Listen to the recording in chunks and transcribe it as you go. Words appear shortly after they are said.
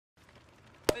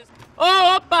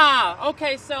Oh, oppa!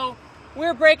 Okay, so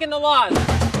we're breaking the laws.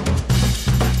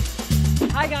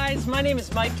 Hi guys, my name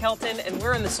is Mike Kelton and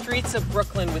we're in the streets of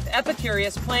Brooklyn with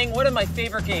Epicurious playing one of my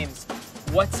favorite games.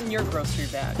 What's in your grocery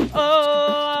bag?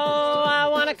 Oh, I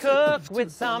wanna cook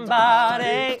with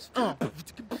somebody.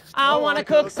 I wanna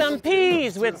cook some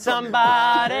peas with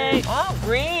somebody. Oh,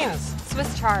 greens.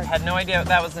 Swiss chard. Had no idea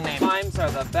that was the name. Limes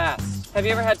are the best. Have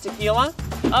you ever had tequila?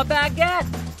 A baguette.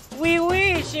 Oui,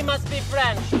 oui, she must be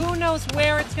French. Who knows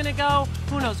where it's gonna go?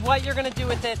 Who knows what you're gonna do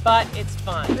with it, but it's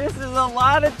fun. This is a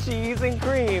lot of cheese and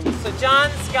cream. So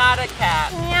John's got a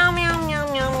cat. Meow, meow,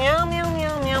 meow, meow, meow, meow,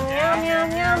 meow, meow, meow, meow,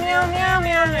 meow, meow, meow,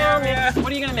 meow, meow, meow.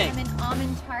 What are you gonna make? An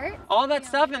almond tart. All that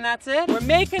stuff and that's it? We're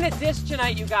making a dish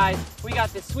tonight, you guys. We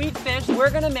got the sweet fish. We're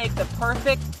gonna make the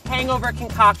perfect hangover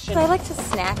concoction. I like to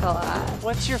snack a lot.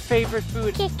 What's your favorite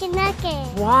food? Chicken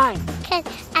nuggets. Why? Because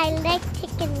I like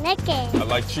chicken nuggets. I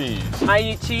like cheese. I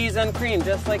eat cheese and cream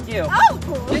just like you. Oh,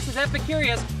 cool. This is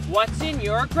Epicurious. What's in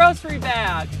your grocery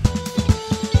bag?